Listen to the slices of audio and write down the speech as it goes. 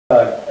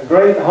A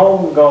great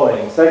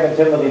homegoing, 2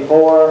 Timothy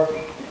 4,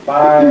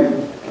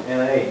 5,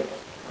 and 8.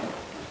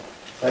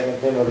 2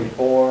 Timothy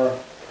 4,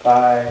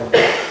 5,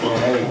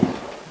 and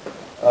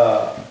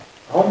 8.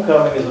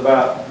 Homecoming is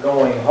about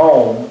going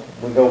home.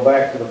 We go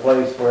back to the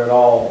place where it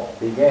all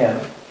began.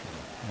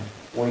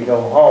 We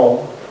go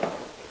home.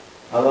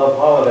 I love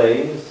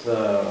holidays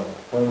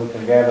when we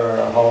can gather in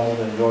our homes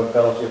and enjoy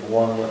fellowship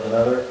one with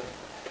another.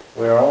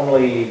 We're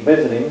only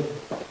visiting,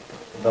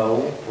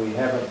 though we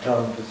haven't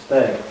come to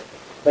stay.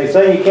 They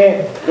say you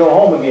can't go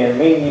home again,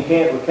 meaning you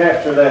can't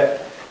recapture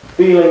that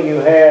feeling you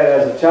had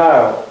as a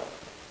child.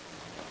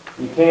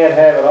 You can't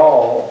have it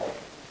all,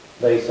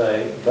 they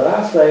say. But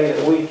I say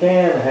that we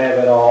can have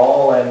it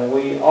all, and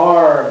we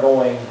are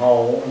going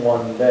home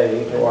one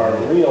day to our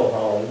real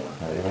home.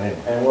 Amen.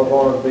 And we're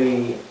going to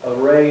be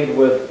arrayed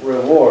with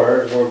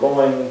rewards. We're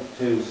going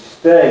to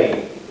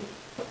stay,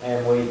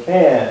 and we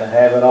can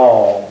have it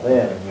all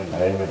then.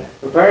 Amen.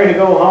 Preparing to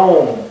go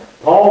home.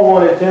 Paul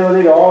wanted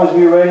Timothy to always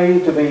be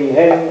ready to be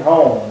heading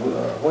home.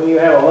 When you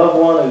have a loved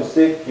one who's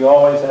sick, you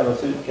always have a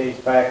suitcase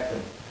packed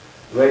and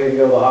ready to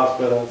go to the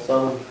hospital.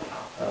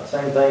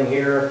 Same thing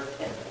here.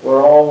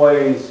 We're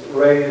always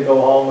ready to go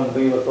home and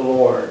be with the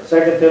Lord.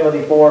 2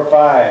 Timothy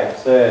 4:5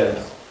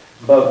 says,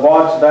 But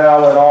watch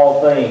thou in all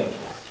things.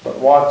 But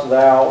watch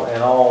thou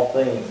in all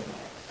things.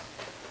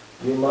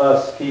 You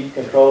must keep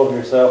control of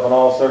yourself in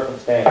all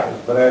circumstances.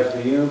 But as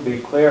for you, be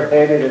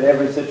clear-headed in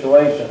every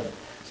situation.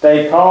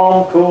 Stay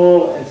calm,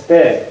 cool, and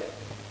steady.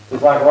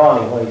 Just like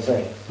Ronnie when he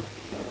sings.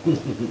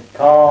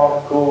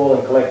 Calm, cool,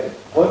 and collected.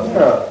 Wasn't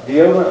there a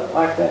deodorant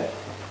like that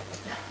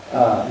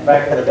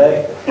back in the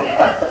day?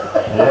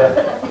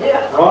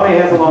 Yeah. Ronnie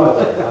has a lot of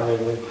that. I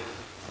mean,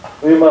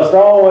 we must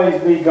always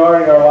be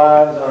guarding our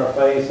lives and our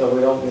faith so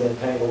we don't get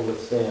entangled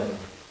with sin.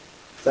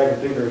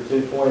 2 Peter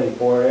 2:20,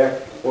 for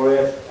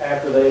if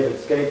after they've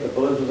escaped the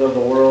pollutions of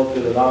the world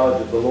through the knowledge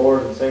of the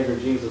Lord and Savior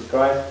Jesus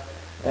Christ,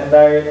 and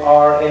they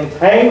are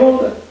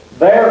entangled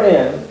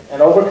therein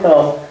and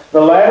overcome,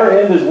 the latter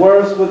end is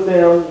worse with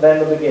them than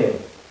the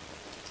beginning.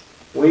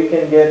 We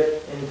can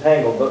get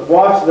entangled. But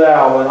watch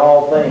thou in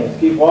all things.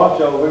 Keep watch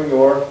over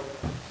your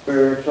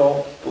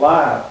spiritual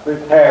life.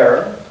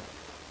 Prepare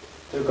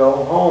to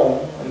go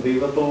home and be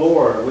with the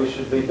Lord. We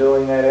should be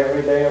doing that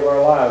every day of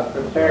our lives.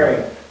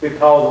 Preparing.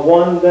 Because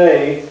one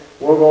day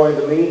we're going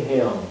to meet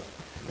Him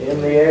in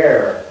the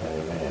air.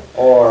 Amen.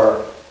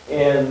 Or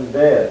in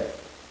death.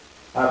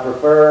 I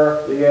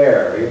prefer the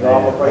air, even though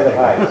I'm afraid of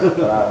heights,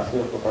 but I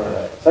still prefer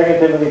that. 2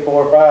 Timothy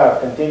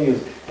 4:5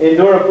 continues,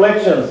 Endure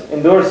afflictions,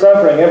 endure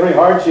suffering, every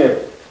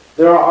hardship.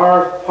 There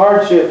are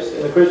hardships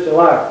in the Christian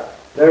life.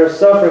 There is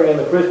suffering in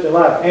the Christian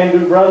life.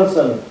 Andrew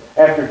Brunson,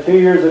 after 2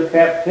 years of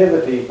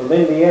captivity from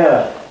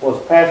Indiana, was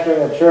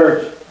pastoring a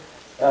church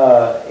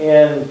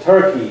in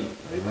Turkey.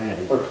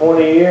 Amen. For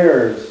 20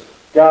 years.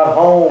 Got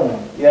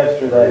home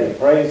yesterday.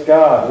 Praise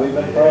God. We've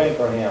been praying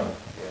for him.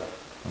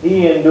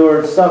 He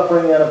endured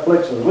suffering and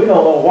afflictions. We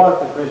don't know what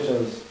the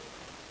Christians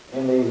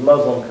in these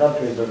Muslim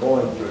countries are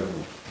going through.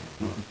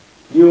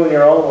 You in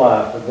your own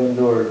life have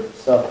endured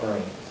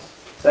sufferings.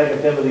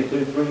 2 Timothy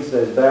 2:3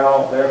 says,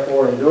 Thou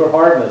therefore endure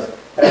hardness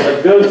as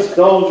a good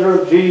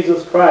soldier of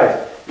Jesus Christ.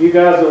 You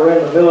guys that are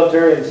in the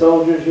military and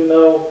soldiers, you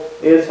know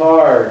it's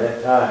hard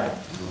at times.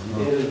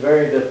 It is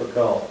very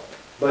difficult.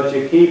 But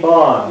you keep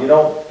on. You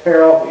don't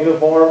tear off the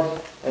uniform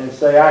and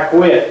say, I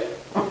quit.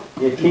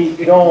 You keep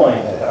going.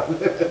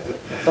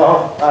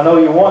 So, I know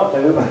you want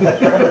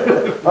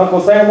to. Uncle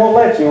Sam won't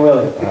let you,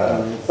 will he?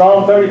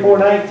 Psalm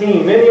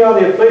 34:19. Many are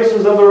the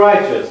afflictions of the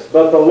righteous,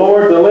 but the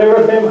Lord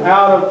delivereth him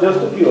out of just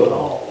a few of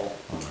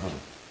them.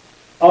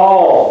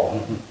 All.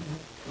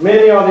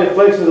 Many are the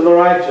afflictions of the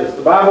righteous.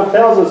 The Bible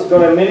tells us there's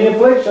going to have many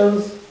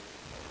afflictions.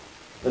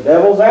 The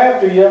devil's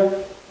after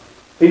you.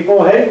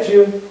 People hate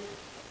you.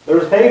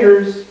 There's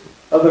haters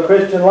of the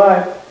Christian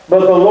life.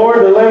 But the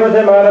Lord delivered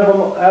them out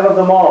of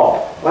them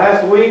all.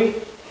 Last week,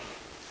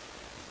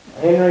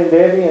 Henry and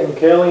Debbie and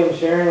Kelly and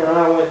Sharon and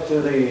I went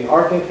to the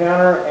Ark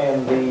Encounter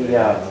and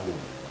the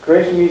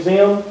Creation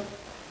Museum.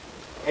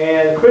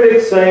 And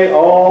critics say,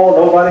 oh,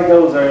 nobody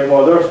goes there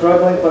anymore. They're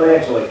struggling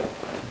financially.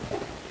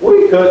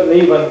 We couldn't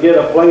even get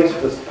a place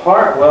to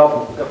park.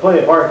 Well, plenty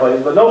of park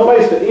places, but no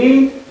place to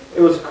eat.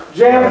 It was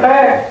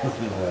jam-packed.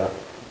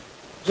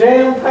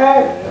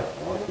 Jam-packed.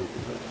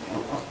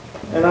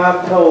 And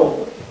I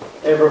told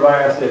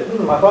everybody, I said,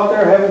 I thought they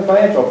were having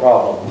financial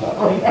problems.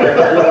 I think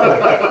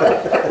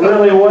they're doing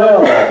really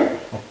well.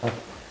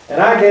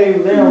 And I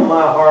gave them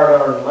my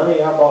hard-earned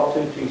money. I bought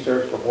 2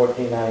 T-shirts for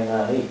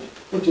 $14.99 each,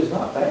 which is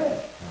not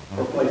bad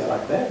for a place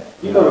like that.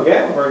 You go to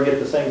Gatlinburg and get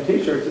the same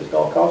T-shirts, it's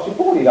going to cost you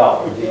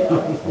 $40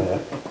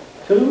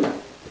 each. 2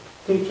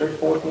 T-shirts,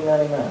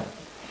 $14.99.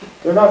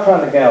 They're not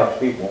trying to gouge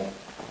people,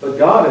 but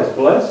God has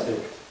blessed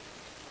it.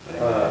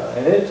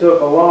 And it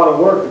took a lot of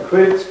work. The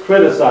critics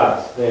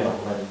criticized them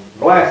and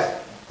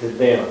blasted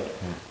them.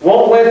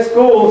 Won't let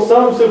schools,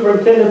 some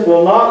superintendents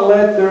will not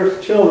let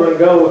their children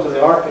go to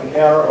the Ark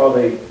Encounter or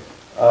the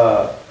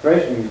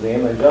Creation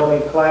Museum, and only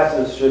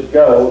classes should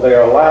go. They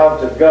are allowed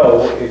to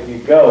go if you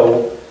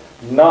go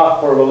not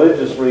for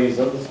religious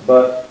reasons,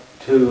 but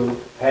to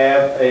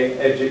have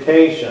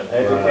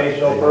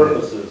educational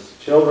purposes.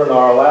 Children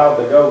are allowed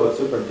to go, but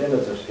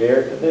superintendents are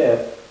scared to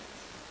death.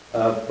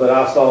 But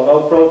I saw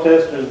no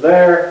protesters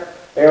there.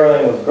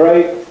 Everything was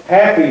great.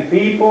 Happy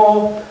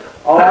people.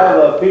 All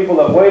the people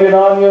that waited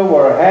on you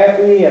were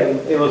happy, and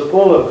it was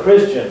full of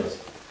Christians.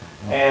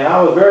 And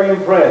I was very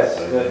impressed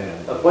that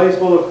a place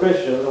full of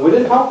Christians, and we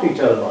didn't talk to each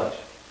other much.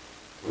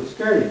 We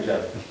scared each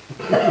other.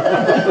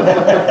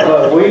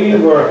 But we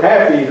were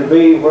happy to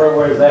be where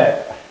we're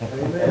at.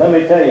 And let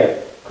me tell you,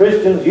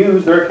 Christians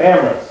use their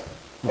cameras.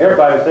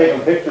 Everybody was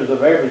taking pictures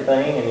of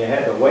everything, and you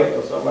had to wait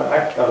till somebody.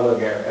 I got a little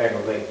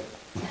aggravated.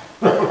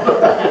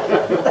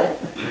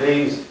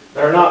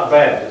 They're not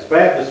Baptists.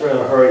 Baptists are in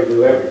a hurry to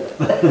do everything.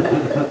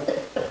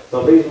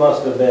 So these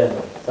must have been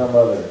some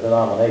other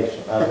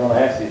denomination. I was going to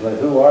ask these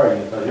ladies, who are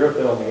you? Because you're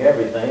filming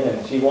everything,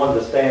 and she wanted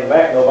to stand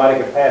back.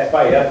 Nobody could pass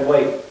by. You have to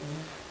wait.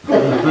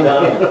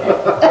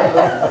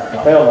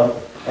 Filming.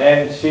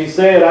 And she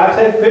said, I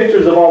take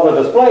pictures of all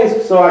the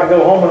displays so I can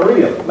go home and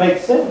read them.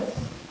 Makes sense.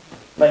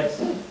 Makes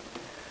sense.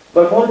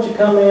 But once you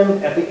come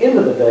in at the end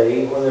of the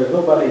day when there's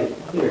nobody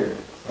here.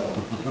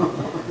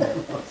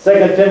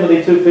 2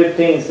 Timothy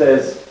 2:15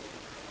 says,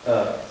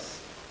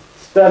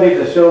 study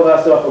to show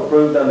thyself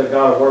approved unto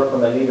God, a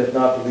workman that needeth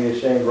not to be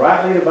ashamed,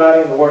 rightly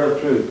dividing the word of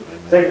truth.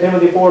 2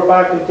 Timothy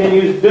 4:5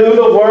 continues, do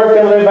the work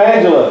of an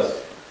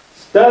evangelist.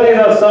 Study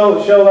to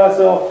show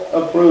thyself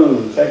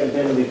approved. 2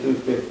 Timothy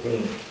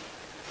 2:15.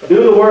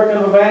 Do the work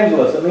of an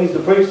evangelist. It means to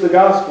preach the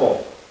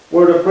gospel.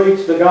 We're to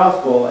preach the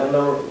gospel, and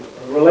the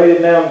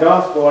related noun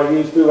gospel are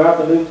used throughout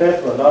the New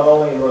Testament, not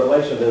only in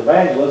relation to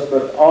evangelists,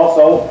 but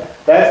also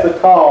that's the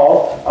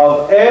call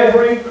of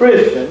every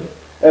Christian,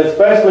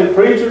 especially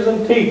preachers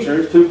and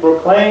teachers, to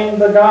proclaim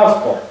the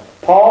gospel.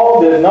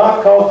 Paul did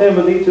not call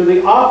Timothy to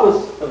the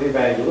office of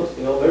evangelist.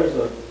 You know, there's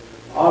an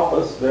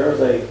office,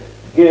 there's a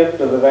gift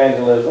of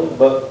evangelism,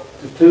 but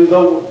to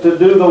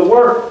do the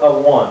work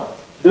of one.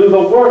 Do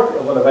the work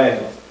of an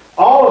evangelist.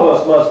 All of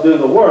us must do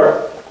the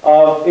work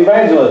of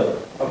evangelism,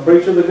 of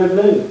preacher of the good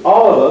news.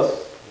 All of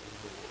us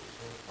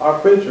are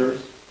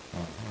preachers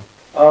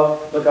of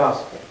the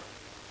gospel.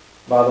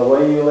 By the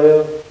way you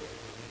live,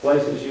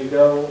 places you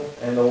go,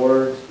 and the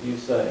words you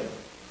say.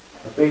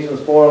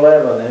 Ephesians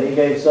 4:11, and he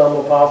gave some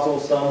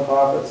apostles, some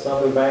prophets,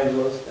 some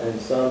evangelists,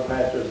 and some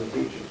pastors and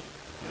teachers.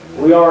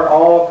 We aren't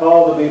all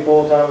called to be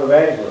full-time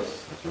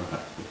evangelists.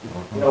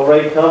 You know,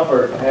 Ray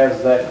Comfort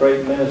has that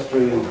great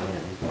ministry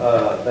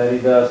that he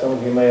does. Some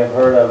of you may have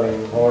heard of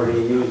him, or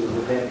he uses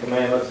the Ten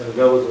Commandments and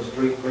goes and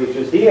street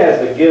preaches. He has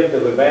the gift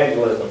of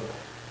evangelism.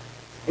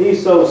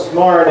 He's so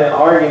smart in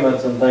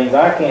arguments and things,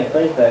 I can't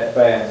think that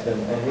fast, and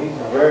he's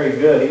very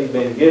good. He's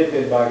been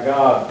gifted by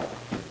God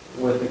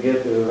with the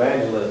gift of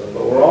evangelism.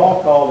 But we're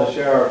all called to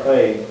share our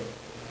faith.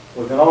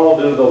 We can all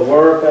do the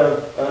work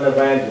of an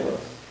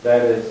evangelist.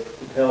 That is,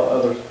 to tell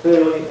others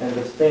clearly and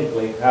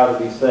distinctly how to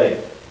be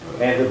saved.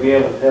 And to be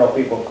able to tell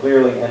people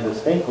clearly and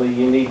distinctly,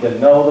 you need to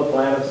know the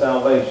plan of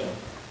salvation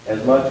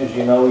as much as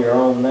you know your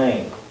own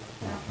name.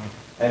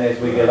 And as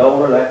we get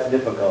older, that's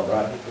difficult,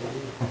 right?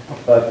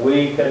 But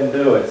we can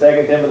do it.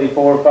 2 Timothy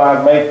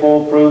 4:5, make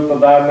full proof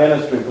of thy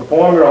ministry.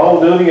 Perform your whole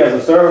duty as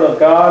a servant of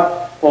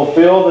God.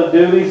 Fulfill the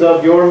duties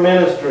of your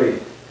ministry.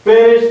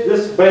 Finish,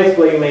 this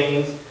basically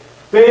means,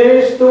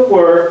 finish the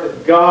work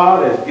that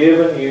God has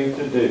given you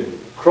to do.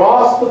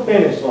 Cross the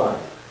finish line.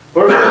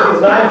 1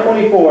 Corinthians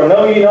 9:24,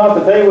 know ye not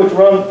that they which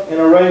run in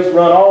a race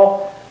run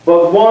all,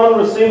 but one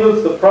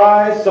receiveth the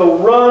prize, so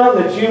run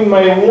that you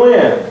may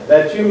win,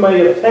 that you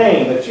may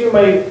obtain, that you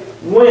may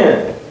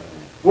win.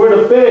 We're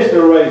to finish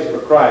the race for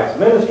Christ.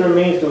 Minister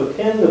means to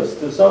attend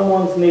to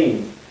someone's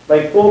needs.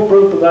 Make full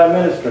proof of thy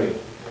ministry.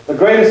 The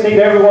greatest need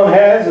everyone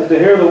has is to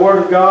hear the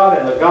Word of God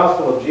and the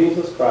gospel of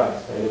Jesus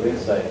Christ and to be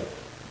saved.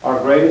 Our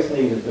greatest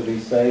need is to be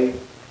saved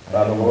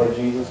by the Lord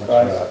Jesus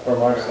Christ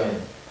from our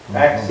sins.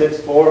 Acts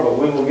 6:4, but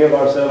we will give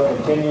ourselves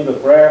continue to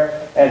prayer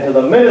and to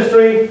the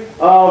ministry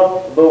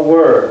of the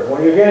Word.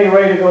 When you're getting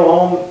ready to go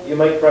home, you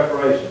make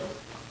preparations.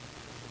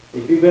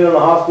 If you've been in the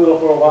hospital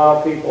for a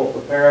while, people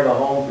prepare the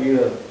home for you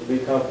to be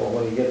comfortable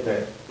when you get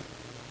there.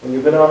 When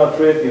you've been on a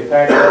trip, you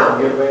pack up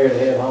and get ready to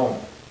head home.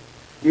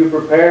 You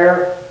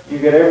prepare, you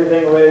get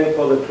everything ready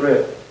for the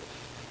trip.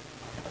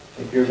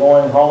 If you're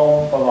going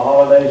home for the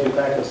holidays, you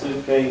pack a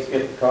suitcase,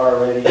 get the car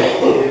ready,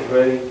 get the kids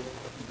ready,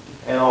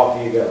 and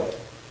off you go.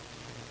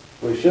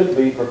 We should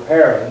be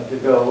preparing to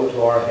go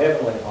to our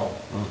heavenly home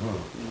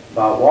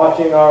by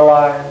watching our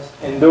lives,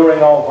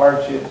 enduring all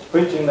hardships,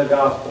 preaching the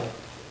gospel,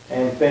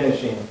 and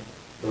finishing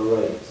the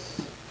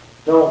race.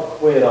 Don't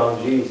quit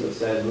on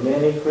Jesus, as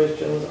many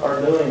Christians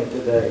are doing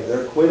today.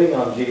 They're quitting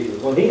on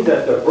Jesus when He's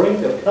at the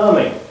brink of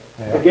coming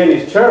to get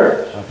His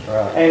church. That's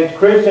right. And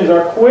Christians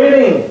are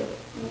quitting.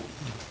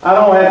 I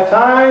don't have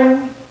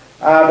time.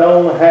 I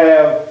don't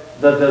have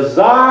the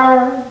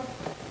desire.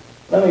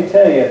 Let me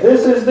tell you,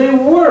 this is the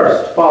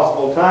worst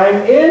possible time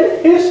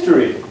in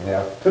history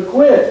to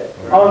quit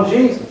on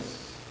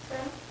Jesus.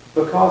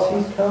 Because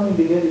He's coming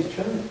to get His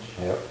church.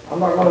 Yep. I'm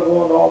not going to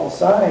go into all the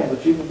signs,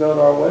 but you can go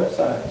to our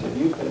website and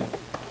you can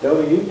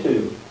go to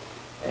YouTube.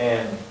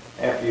 And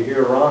after you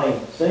hear Ronnie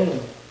sing,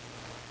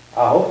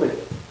 I hope it.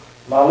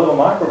 My little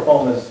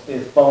microphone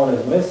his phone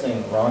is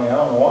missing, Ronnie. I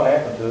don't know what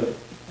happened to it.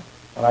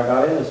 When I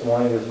got in this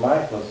morning, his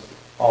mic was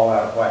all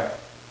out of whack.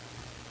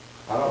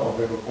 I don't know if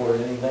it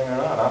recorded anything or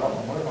not. I don't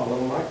know where my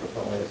little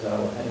microphone is. It's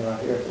hanging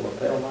right here. It's a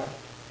lapel mic.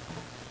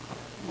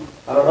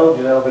 I don't know,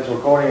 Janelle, if it's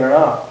recording or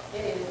not.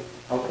 It is.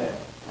 Okay.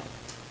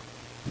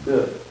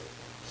 Good.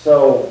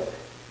 So,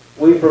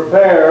 we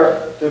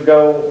prepare to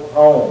go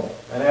home.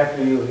 And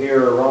after you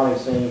hear Ronnie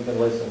sing, you can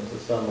listen to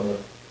some of the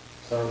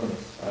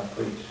sermons I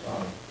preached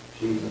on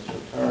Jesus'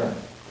 return.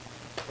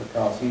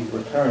 Because He's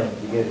returning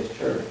to get His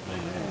church.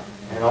 Amen.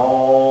 And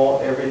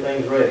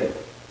everything's ready.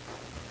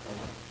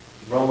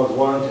 Romans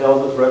 1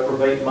 tells us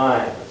reprobate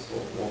minds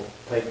will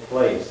take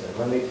place. And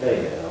let me tell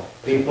you,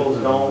 people's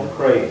gone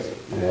crazy.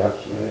 Yeah.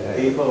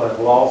 People have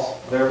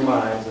lost their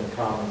minds and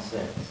common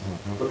sense.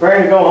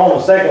 Preparing to go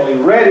home. Secondly,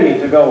 ready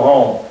to go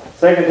home.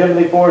 2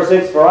 Timothy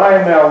 4:6, for I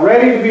am now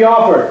ready to be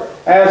offered.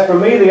 As for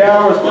me, the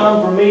hour has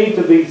come for me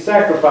to be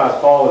sacrificed,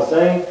 Paul is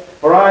saying.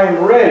 For I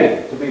am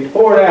ready to be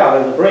poured out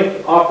as a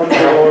drink offering to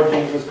the Lord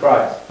Jesus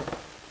Christ.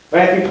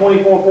 Matthew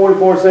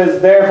 24:44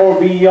 says, therefore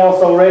be ye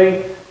also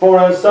ready, for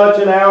in such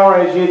an hour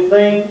as ye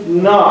think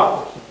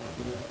not,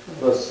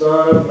 the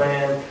Son of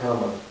Man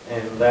cometh.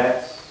 And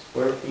that's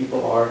where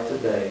people are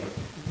today.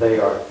 They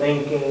are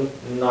thinking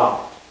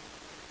not.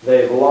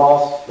 They've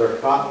lost their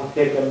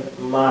cotton-picking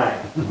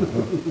mind. 2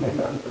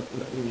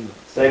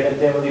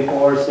 Timothy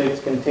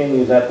 4:6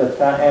 continues, and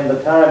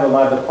the time of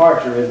my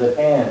departure is at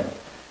hand.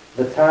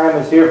 The time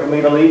is here for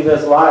me to leave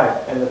this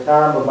life, and the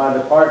time of my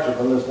departure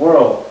from this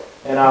world.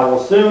 And I will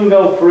soon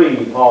go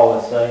free, Paul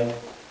is saying.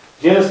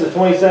 Genesis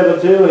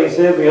 27:2, and he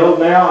said, behold,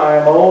 now I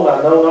am old,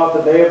 I know not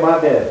the day of my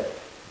death.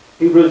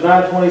 Hebrews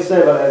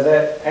 9:27,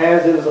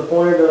 as it is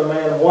appointed to a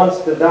man once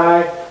to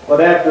die, but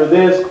after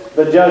this,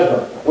 the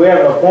judgment. We have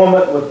an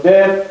appointment with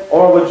death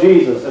or with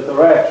Jesus at the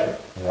rapture.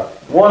 Yep.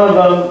 One of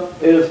them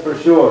is for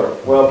sure.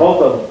 Well,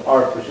 both of them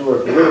are for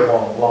sure if you live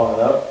long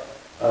enough.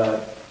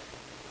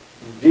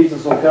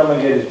 Jesus will come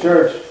and get His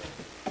church.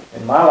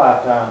 In my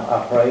lifetime,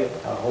 I pray.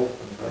 I hope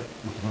and pray.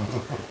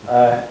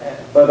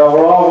 But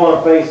we're all going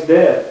to face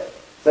death.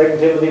 2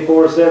 Timothy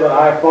 4:7,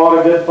 I have fought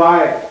a good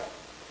fight.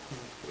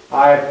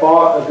 I have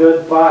fought a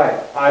good fight.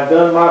 I've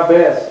done my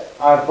best.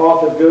 I've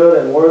fought the good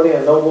and worthy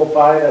and noble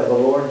fight of the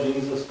Lord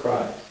Jesus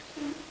Christ.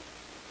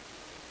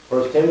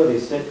 1 Timothy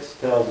 6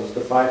 tells us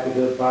to fight the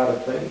good fight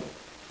of faith.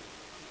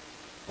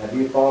 Have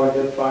you fought a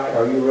good fight?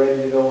 Are you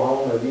ready to go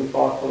home? Have you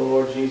fought for the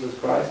Lord Jesus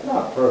Christ?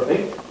 Not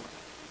perfect.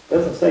 It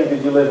doesn't say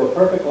did you live a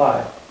perfect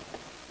life.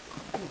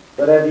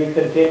 But have you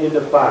continued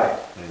to fight?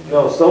 You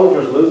know,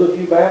 soldiers lose a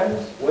few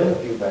battles, win a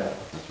few battles.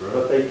 Right.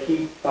 But they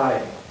keep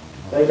fighting.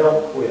 They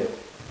don't quit.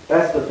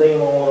 That's the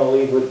theme I want to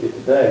leave with you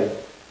today.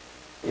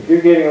 If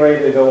you're getting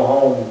ready to go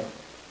home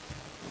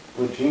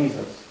with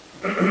Jesus,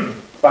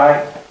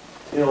 fight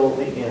till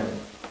the end.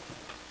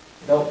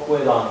 Don't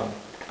quit on Him.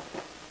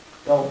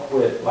 Don't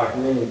quit like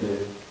many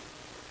do.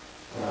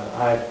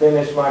 I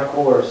finished my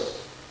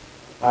course.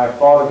 I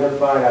fought a good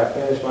fight. I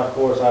finished my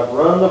course. I've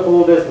run the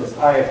full distance.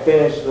 I have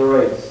finished the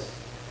race.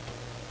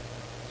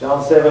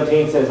 John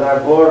 17 says, I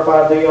have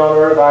glorified Thee on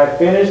earth. I have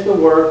finished the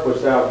work which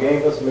Thou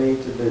gavest me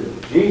to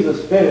do.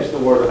 Jesus finished the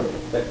work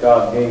that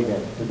God gave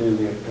Him to do,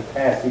 the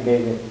task He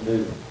gave Him to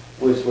do,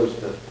 which was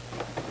to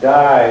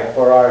die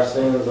for our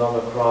sins on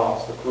the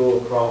cross, the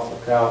cruel cross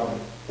of Calvary.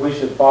 We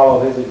should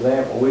follow His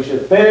example. We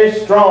should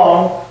finish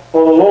strong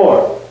for the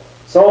Lord.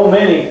 So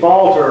many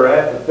falter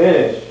at the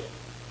finish.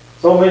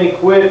 So many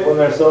quit when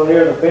they're so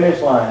near the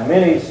finish line.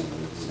 Many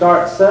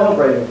start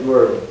celebrating too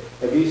early.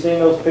 Have you seen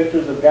those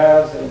pictures of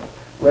guys in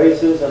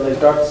races and they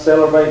start to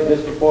celebrate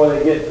just before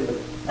they get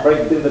to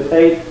break through the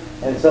tape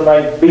and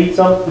somebody beats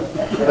them?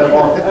 And they're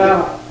going,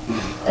 ah.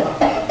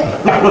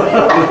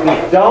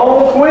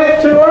 Don't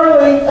quit too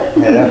early.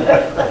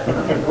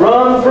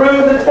 Run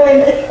through the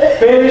tape.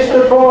 Finish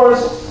the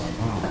course.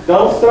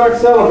 Don't start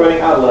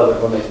celebrating. I love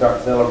it when they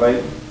start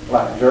celebrating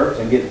like jerks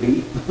and get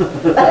beat.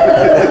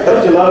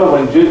 Don't you love it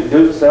when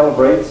Duke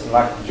celebrates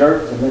like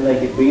jerks and then they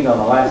get beat on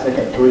the last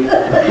second three?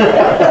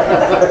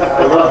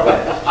 I love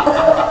that.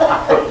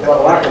 That's what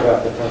I like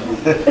about the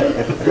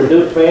country. You're a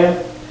Duke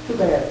fan? Too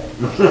bad.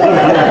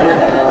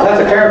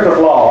 That's a character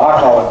flaw, I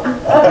call it.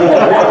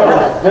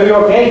 New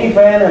York Yankee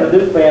fan and a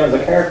Duke fan is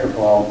a character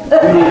flaw. You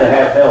need to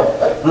have help.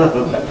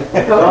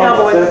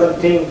 John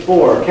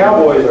 17:4.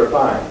 Cowboys are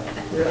fine.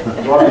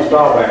 Robbie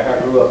Staubach.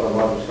 I grew up on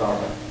Robbie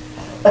Staubach.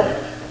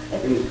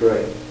 He was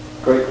great.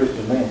 Great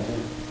Christian man,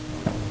 too.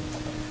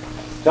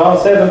 John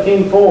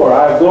 17:4.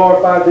 I have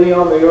glorified Thee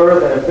on the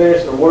earth and have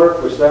finished the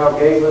work which Thou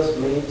gavest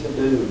me to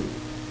do.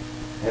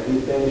 Have you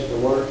finished the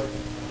work?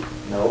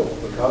 No,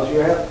 because you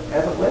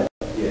haven't left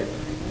yet.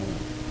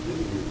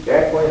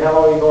 Jack Wayne, how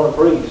long are you going to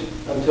preach?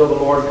 Until the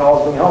Lord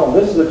calls me home.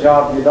 This is a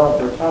job you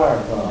don't retire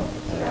from.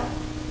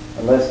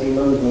 Unless He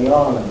moves me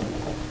on and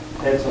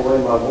takes away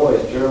my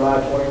voice.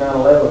 Jeremiah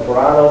 29:11. For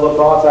I know the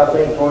thoughts I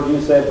think toward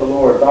you, saith the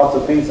Lord, thoughts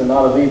of peace and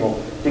not of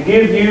evil, to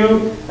give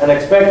you an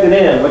expected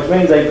end, which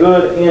means a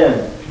good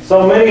end.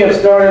 So many have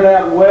started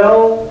out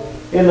well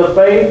in the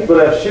faith,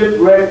 but have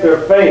shipwrecked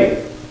their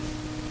faith.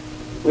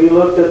 We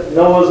looked at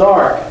Noah's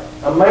Ark.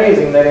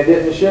 Amazing that it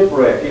didn't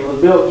shipwreck. It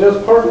was built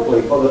just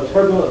perfectly for the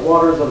turbulent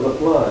waters of the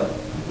flood.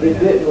 It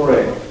didn't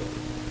wreck.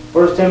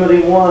 1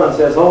 Timothy 1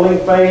 says, holding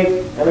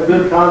faith and a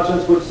good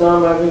conscience, which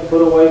some, having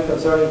put away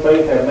concerning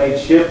faith, have made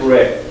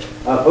shipwreck,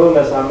 of whom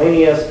is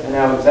Hymenaeus and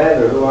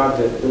Alexander, who are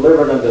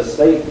delivered unto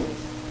Satan,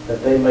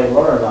 that they may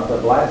learn not to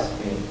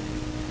blaspheme.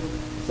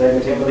 2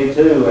 Timothy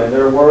 2, and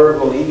their word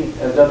will eat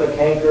as doth a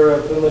canker,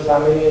 of whom is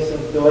Hymenaeus and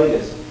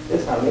Philetus.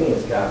 This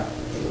Hymenaeus guy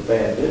is a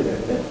bad dude,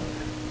 isn't it?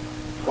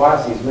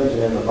 Twice he's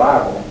mentioned in the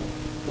Bible,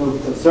 who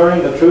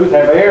concerning the truth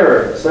have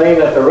erred, saying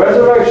that the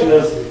resurrection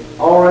has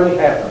already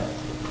happened,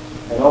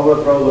 and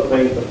overthrow the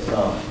faith of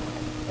some.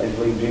 They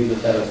believe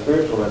Jesus had a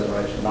spiritual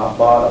resurrection, not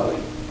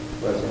bodily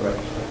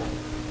resurrection.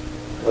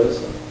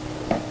 Listen,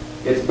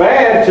 it's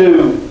bad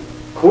to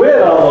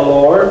quit on the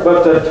Lord,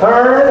 but to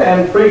turn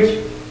and preach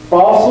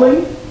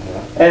falsely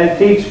and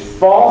teach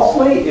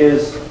falsely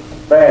is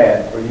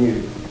bad for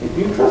you. If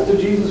you trusted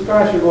Jesus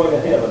Christ, you're going to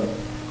heaven.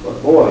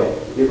 But boy,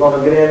 you're going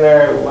to get in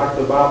there like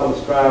the Bible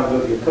describes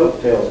with your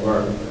coattails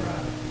burning.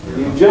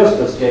 You just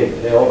escaped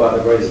hell by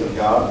the grace of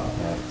God.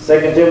 2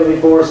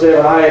 Timothy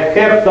 4:7, I have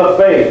kept the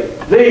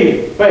faith,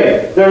 the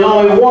faith. There's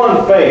only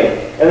one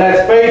faith, and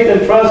that's faith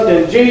and trust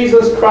in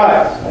Jesus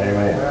Christ.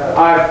 Amen.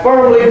 I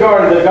firmly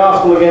guarded the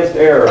gospel against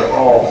error,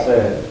 Paul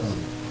says.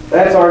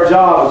 That's our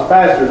job as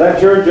pastors.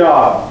 That's your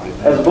job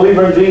as a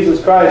believer in Jesus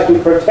Christ, to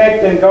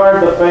protect and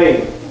guard the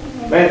faith.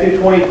 Matthew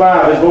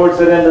 25, his Lord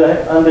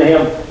said unto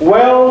him,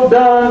 well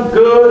done,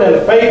 good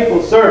and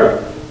faithful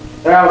servant.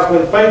 Thou hast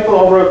been faithful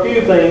over a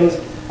few things,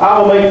 I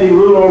will make thee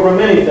ruler over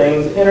many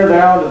things. Enter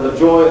thou into the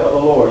joy of the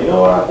Lord. You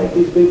know what I think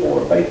these people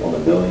were faithful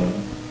in doing?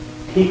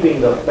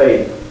 Keeping the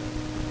faith.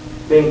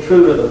 Being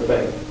true to the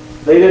faith.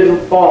 They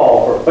didn't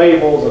fall for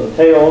fables and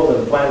tales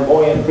and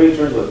flamboyant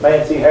preachers with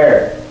fancy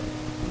hair.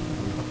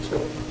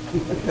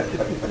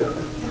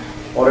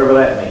 Whatever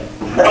that means.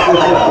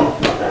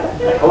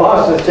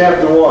 Colossians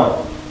chapter 1.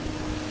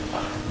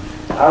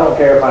 I don't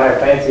care if I have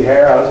fancy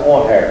hair, I just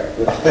want hair.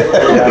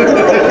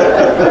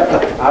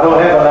 I don't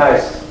have a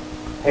nice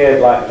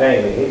head like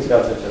Jamie. He's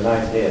got such a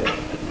nice head.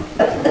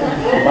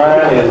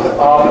 Mine is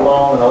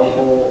oblong and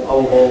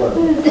oval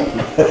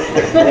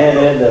and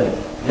ended,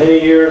 and many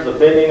years of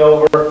bending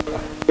over,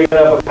 picking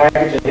up a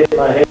package and hitting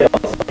my head.